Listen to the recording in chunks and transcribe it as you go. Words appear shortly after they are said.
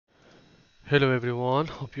Hello everyone,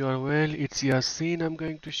 hope you are well. It's Yasin. I'm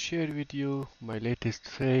going to share with you my latest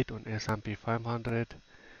trade on SP 500.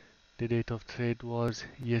 The date of trade was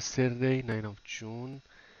yesterday, 9th of June.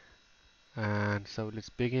 And so let's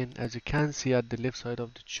begin. As you can see at the left side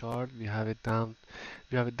of the chart, we have a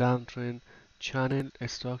downtrend channel, a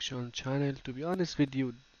structural channel. To be honest with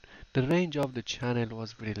you, the range of the channel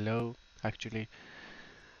was very low actually.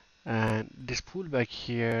 And this pullback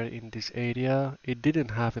here in this area, it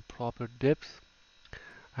didn't have a proper depth,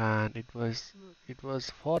 and it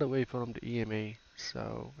was far away from the EMA,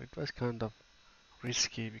 so it was kind of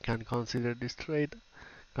risky. We can consider this trade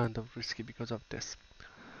kind of risky because of this.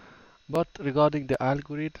 But regarding the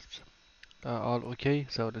algorithms, all okay.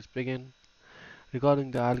 So let's begin.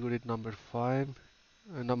 Regarding the algorithm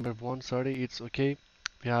number one, sorry, it's okay.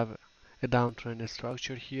 We have a downtrend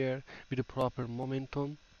structure here with a proper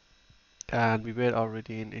momentum, and we were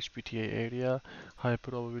already in HPTA area, high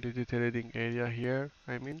probability trading area here.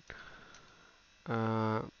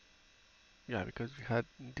 Uh, yeah, because we had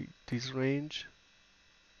this range,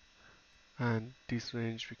 and this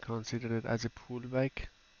range we consider it as a pullback,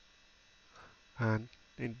 and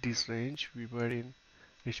in this range we were in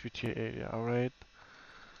HPTA area. All right.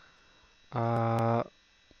 uh,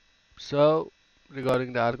 so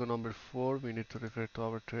regarding the algo number 4, we need to refer to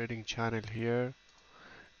our trading channel here.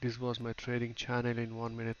 This was my trading channel in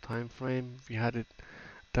 1 minute time frame. We had a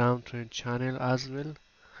downtrend channel as well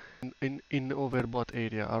in overbought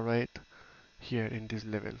area. All right, here in this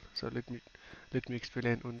level. So let me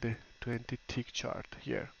explain on the 20 tick chart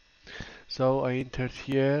here. So I entered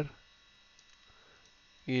here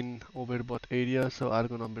in overbought area, so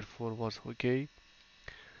algo number 4 was okay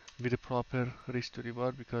with a proper risk to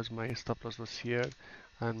reward because my stop loss was here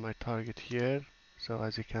and my target here. So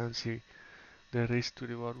as you can see, the risk to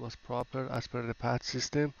reward was proper as per the PAAT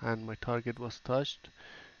system, and my target was touched.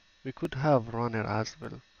 We could have runner as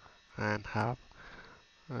well and have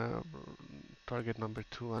uh, target number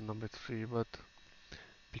 2 and number 3, but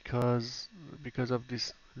because of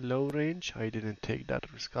this low range, I didn't take that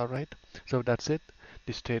risk. All right, so that's it.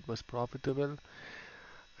 This trade was profitable,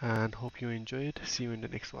 and hope you enjoy it. See you in the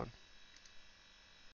next one.